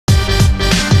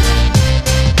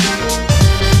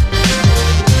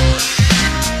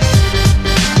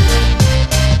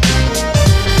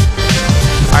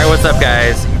What's up,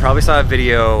 guys? You probably saw a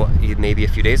video maybe a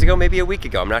few days ago, maybe a week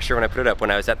ago. I'm not sure when I put it up, when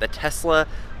I was at the Tesla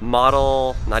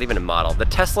model, not even a model, the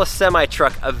Tesla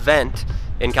semi-truck event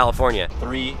in California.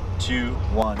 3, 2,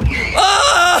 1.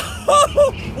 Oh!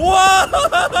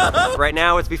 Whoa! Right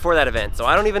now it's before that event, so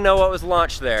I don't even know what was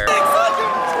launched there.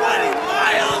 620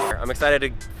 miles! I'm excited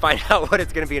to find out what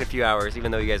it's gonna be in a few hours, even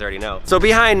though you guys already know. So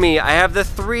behind me, I have the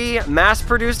 3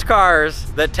 mass-produced cars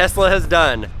that Tesla has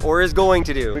done, or is going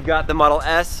to do. We've got the Model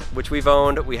S, which we've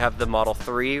owned. We have the Model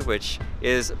 3, which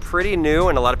is pretty new,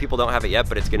 and a lot of people don't have it yet,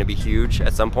 but it's gonna be huge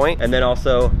at some point. And then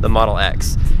also the Model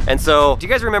X. And so, do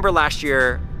you guys remember last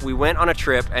year, we went on a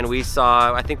trip and we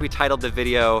saw, I think we titled the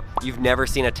video, "You've Never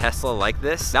Seen a Tesla Like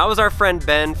This." That was our friend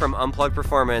Ben from Unplugged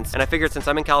Performance, and I figured since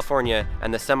I'm in California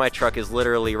and the semi-truck is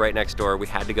literally right next door, we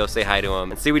had to go say hi to him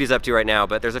and see what he's up to right now.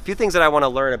 But there's a few things that I want to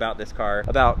learn about this car,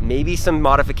 about maybe some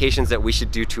modifications that we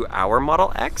should do to our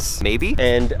Model X, maybe,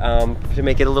 and to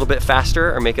make it a little bit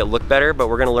faster or make it look better. But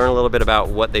we're gonna learn a little bit about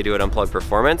what they do at Unplugged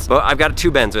Performance. But I've got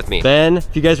 2 Bens with me. Ben,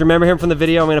 if you guys remember him from the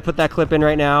video, I'm gonna put that clip in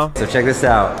right now. So check this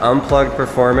out, Unplugged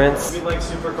Performance. We like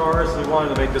supercars. We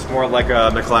wanted to make this more like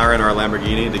a McLaren or a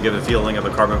Lamborghini to give the feeling of a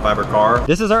carbon fiber car.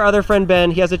 This is our other friend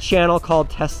Ben. He has a channel called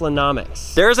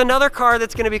Teslanomics. There's another car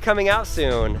that's gonna be coming out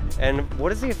soon. And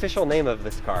what is the official name of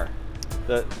this car?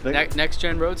 The Next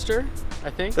Gen Roadster, I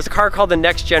think. There's a car called the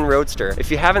Next Gen Roadster. If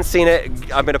you haven't seen it,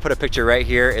 I'm gonna put a picture right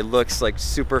here. It looks like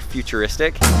super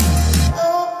futuristic.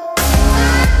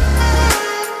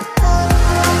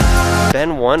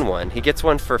 Ben won one. He gets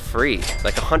one for free,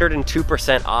 like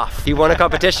 102% off. He won a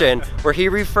competition where he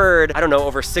referred, I don't know,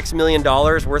 over $6 million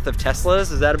worth of Teslas.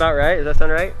 Is that about right? Does that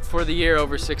sound right? For the year,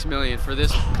 over 6 million. For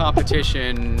this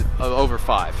competition, over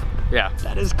 5. Yeah.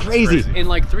 That is crazy. In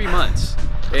like 3 months.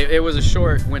 It was a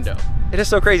short window. It is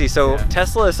so crazy. So yeah.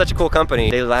 Tesla is such a cool company.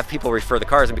 They have people refer the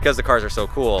cars, and because the cars are so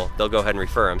cool, they'll go ahead and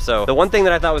refer them. So the one thing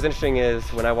that I thought was interesting is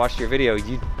when I watched your video,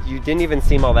 you didn't even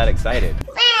seem all that excited.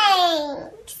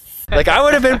 Like, I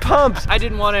would have been pumped. I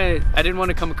didn't want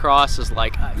to come across as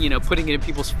like, you know, putting it in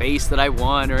people's face that I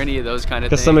won or any of those kind of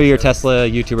things. Because some of your Tesla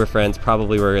YouTuber friends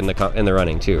probably were in the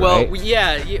running too, well, right?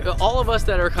 Yeah, all of us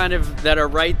that are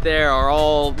right there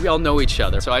we all know each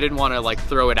other. So I didn't want to like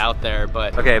throw it out there,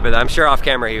 but. Okay, but I'm sure off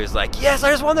camera he was like, yes,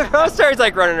 I just won the Roadster. He's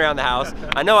like running around the house.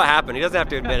 I know what happened. He doesn't have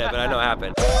to admit it, but I know what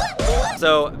happened.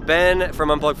 So Ben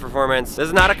from Unplugged Performance, this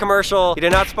is not a commercial. He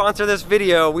did not sponsor this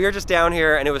video. We are just down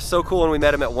here, and it was so cool when we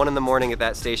met him at 1 in the morning at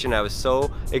that station. I was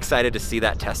so excited to see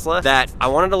that Tesla that I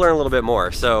wanted to learn a little bit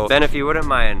more. So Ben, if you wouldn't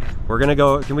mind,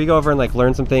 can we go over and like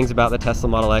learn some things about the Tesla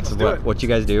Model X, what you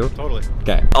guys do? Totally.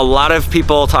 Okay. A lot of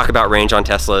people talk about range on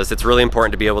Teslas. It's really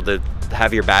important to be able to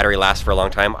have your battery last for a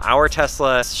long time. Our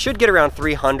Tesla should get around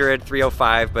 300,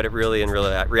 305, but in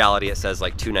reality it says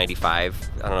like 295.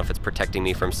 I don't know if it's protecting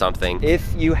me from something.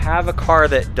 If you have a car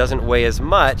that doesn't weigh as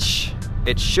much,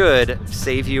 it should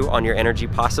save you on your energy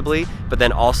possibly, but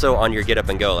then also on your get up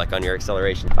and go, like on your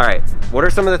acceleration. All right, what are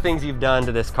some of the things you've done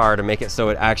to this car to make it so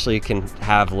it actually can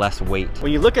have less weight?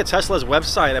 When you look at Tesla's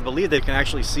website, I believe they can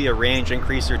actually see a range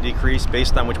increase or decrease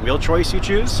based on which wheel choice you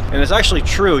choose. And it's actually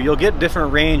true, you'll get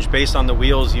different range based on the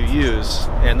wheels you use,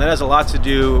 and that has a lot to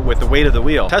do with the weight of the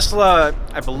wheel. Tesla,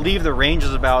 I believe the range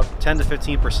is about 10 to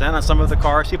 15% on some of the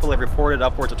cars. People have reported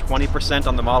upwards of 20%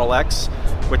 on the Model X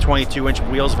with 22-inch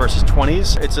wheels versus 20.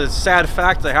 It's a sad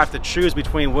fact that I have to choose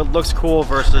between what looks cool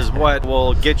versus what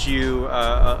will get you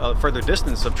a further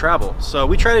distance of travel. So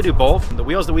we try to do both. The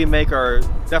wheels that we make are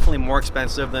definitely more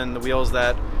expensive than the wheels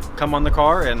that come on the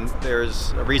car, and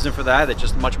there's a reason for that. It's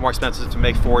just much more expensive to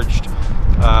make forged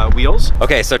wheels.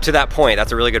 Okay, so to that point,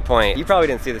 that's a really good point. You probably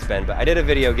didn't see this, Ben, but I did a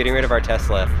video getting rid of our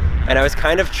Tesla, and I was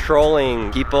kind of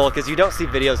trolling people because you don't see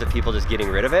videos of people just getting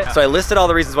rid of it. So I listed all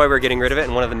the reasons why we were getting rid of it,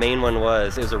 and one of the main one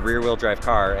was it was a rear-wheel drive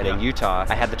car, and in Utah,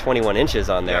 I had the 21 inches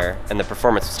on there, and the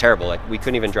performance was terrible. Like, we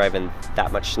couldn't even drive in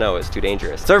that much snow. It was too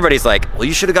dangerous. So everybody's like, well,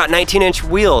 you should have got 19-inch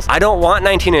wheels. I don't want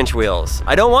 19-inch wheels.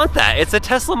 I don't want that. It's a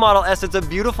Tesla Model S. It's a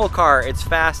beautiful car. It's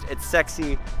fast. It's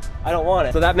sexy. I don't want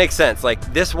it. So that makes sense.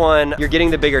 Like this one, you're getting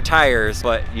the bigger tires,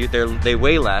 but they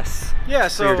weigh less. Yeah,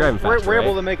 so we're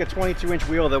able to make a 22-inch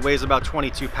wheel that weighs about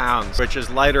 22 pounds, which is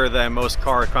lighter than most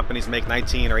car companies make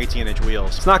 19 or 18-inch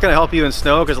wheels. It's not going to help you in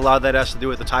snow because a lot of that has to do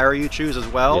with the tire you choose as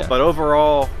well. Yeah. But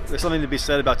overall, there's something to be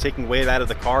said about taking weight out of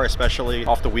the car, especially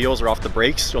off the wheels or off the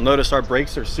brakes. You'll notice our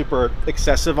brakes are super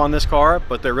excessive on this car,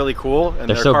 but they're really cool, and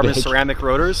they're so carbon ceramic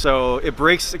rotors. So it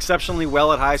brakes exceptionally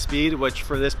well at high speed, which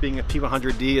for this being a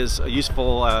P100D is a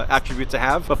useful attribute to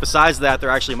have. But besides that, they're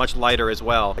actually much lighter as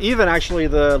well. Even actually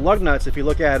the lug nuts, if you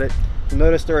look at it, you'll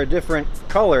notice they're a different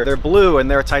color. They're blue and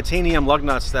they're titanium lug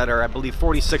nuts that are, I believe,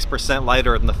 46%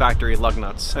 lighter than the factory lug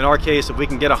nuts. In our case, if we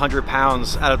can get 100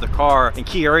 pounds out of the car in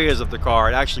key areas of the car,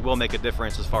 it actually will make a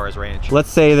difference as far as range. Let's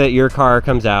say that your car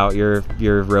comes out, your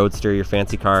Roadster, your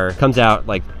fancy car comes out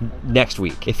like next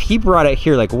week. If he brought it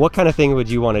here, like what kind of thing would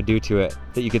you want to do to it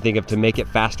that you could think of to make it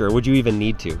faster? Or would you even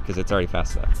need to, because it's already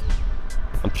fast enough?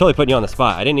 I'm totally putting you on the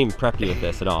spot. I didn't even prep you with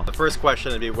this at all. The first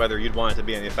question would be whether you'd want it to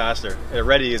be any faster.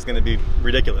 Ready is going to be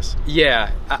ridiculous.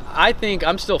 Yeah, I think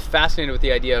I'm still fascinated with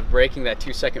the idea of breaking that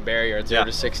 2-second barrier at 0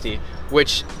 to 60,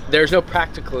 which there's no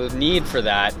practical need for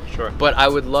that. Sure. But I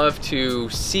would love to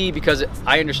see, because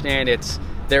I understand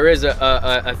there is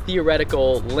a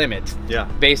theoretical limit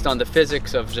based on the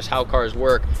physics of just how cars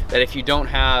work, that if you don't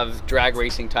have drag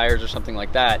racing tires or something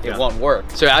like that, it won't work.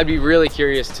 So I'd be really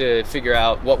curious to figure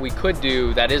out what we could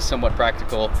do that is somewhat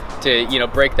practical to, you know,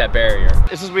 break that barrier.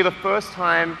 This will be the first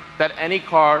time that any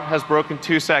car has broken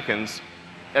 2 seconds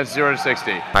at 0 to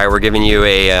 60. All right, we're giving you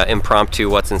a impromptu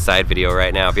what's inside video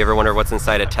right now. If you ever wonder what's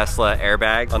inside a Tesla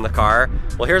airbag on the car,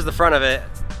 well, here's the front of it.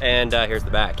 And here's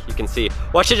the back. You can see.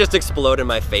 Watch it just explode in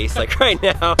my face like right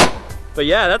now. But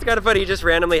yeah, that's kind of funny. You just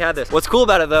randomly had this. What's cool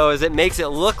about it though is it makes it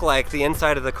look like the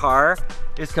inside of the car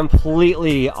is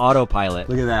completely autopilot.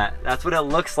 Look at that. That's what it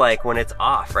looks like when it's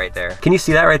off right there. Can you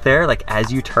see that right there? Like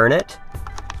as you turn it,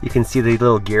 you can see the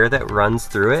little gear that runs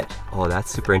through it. Oh, that's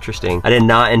super interesting. I did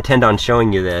not intend on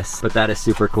showing you this, but that is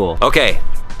super cool. Okay.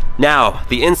 Now,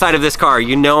 the inside of this car,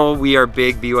 you know we are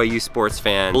big BYU sports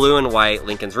fans. Blue and white,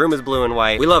 Lincoln's room is blue and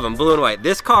white. We love them, blue and white.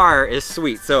 This car is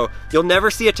sweet, so you'll never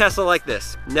see a Tesla like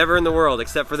this. Never in the world,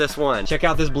 except for this one. Check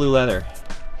out this blue leather.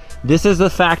 This is the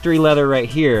factory leather right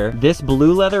here. This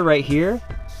blue leather right here,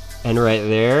 and right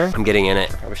there, I'm getting in it.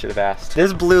 Probably should have asked.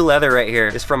 This blue leather right here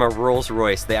is from a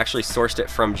Rolls-Royce. They actually sourced it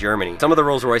from Germany. Some of the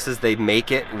Rolls-Royces, they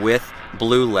make it with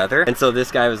blue leather. And so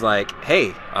this guy was like,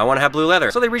 hey, I want to have blue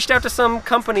leather. So they reached out to some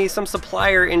company, some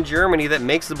supplier in Germany that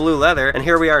makes the blue leather. And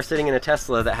here we are sitting in a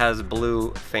Tesla that has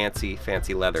blue, fancy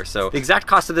leather. So the exact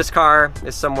cost of this car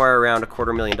is somewhere around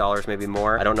 $250,000, maybe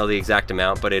more. I don't know the exact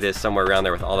amount, but it is somewhere around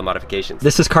there with all the modifications.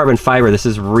 This is carbon fiber. This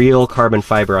is real carbon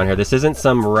fiber on here. This isn't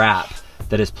some wrap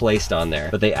that is placed on there,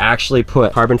 but they actually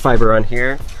put carbon fiber on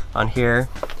here,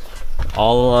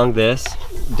 all along this.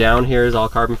 Down here is all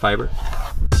carbon fiber.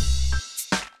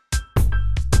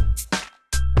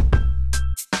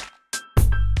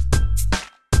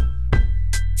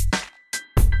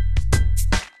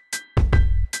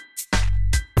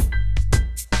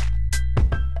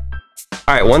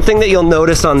 All right, one thing that you'll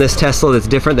notice on this Tesla that's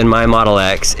different than my Model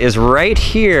X is right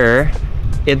here,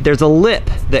 there's a lip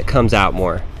that comes out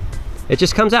more. It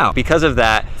just comes out. Because of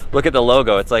that, look at the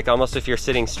logo. It's like almost if you're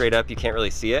sitting straight up, you can't really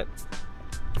see it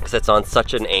because it's on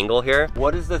such an angle here.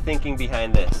 What is the thinking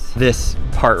behind this? This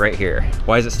part right here.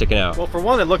 Why is it sticking out? Well, for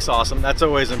one, it looks awesome. That's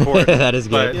always important. That is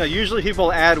good. But, you know, usually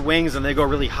people add wings and they go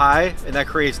really high, and that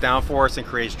creates downforce and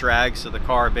creates drag, so the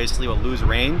car basically will lose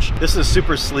range. This is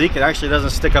super sleek. It actually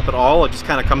doesn't stick up at all. It just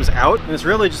kind of comes out, and it's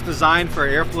really just designed for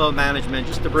airflow management,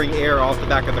 just to bring air off the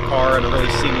back of the car in a really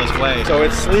seamless way. So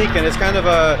it's sleek, and it's kind of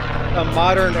a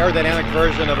modern aerodynamic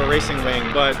version of a racing wing,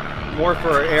 but more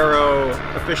for aero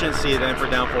efficiency than for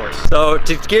downforce. So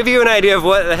to give you an idea of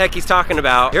what the heck he's talking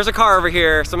about, here's a car over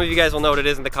here. Some of you guys will know what it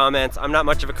is in the comments. I'm not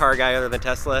much of a car guy other than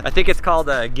Tesla. I think it's called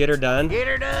a Get Her Done. Get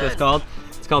Her Done. That's what it's called.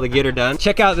 It's called a Get Her Done.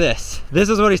 Check out this. This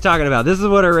is what he's talking about. This is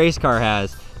what a race car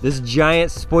has. This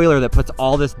giant spoiler that puts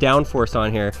all this downforce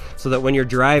on here so that when you're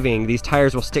driving, these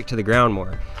tires will stick to the ground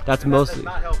more. That's mostly.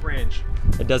 That does not help range.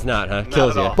 It does not, huh?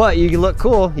 Kills you. But you look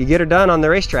cool. You get her done on the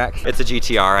racetrack. It's a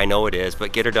GTR, I know it is,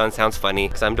 but get her done sounds funny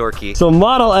because I'm dorky. So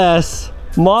Model S,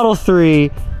 Model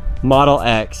 3, Model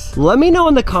X. Let me know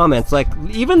in the comments, like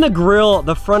even the grille,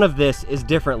 the front of this is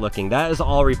different looking. That is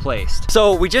all replaced.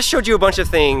 So we just showed you a bunch of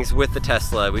things with the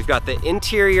Tesla. We've got the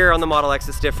interior on the Model X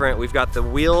that's different. We've got the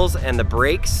wheels and the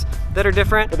brakes that are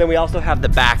different, but then we also have the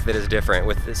back that is different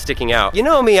with it sticking out. You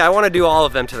know me, I want to do all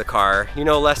of them to the car. You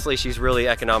know Leslie, she's really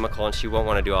economical and she won't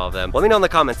want to do all of them. Let me know in the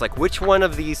comments, like which one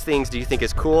of these things do you think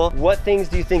is cool? What things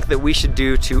do you think that we should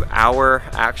do to our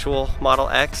actual Model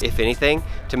X, if anything,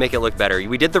 to make it look better?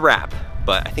 We did the wrap,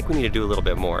 but I think we need to do a little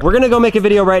bit more. We're gonna go make a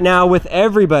video right now with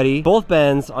everybody, both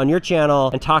Bens, on your channel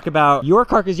and talk about your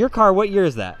car, because your car, what year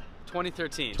is that?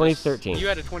 2013. 2013. You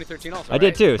had a 2013 also, I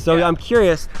did too, so yeah. I'm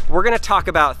curious. We're gonna talk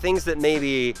about things that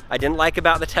maybe I didn't like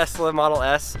about the Tesla Model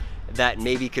S that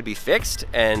maybe could be fixed,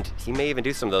 and he may even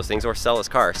do some of those things or sell his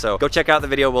car. So go check out the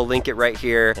video, we'll link it right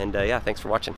here, and yeah, thanks for watching.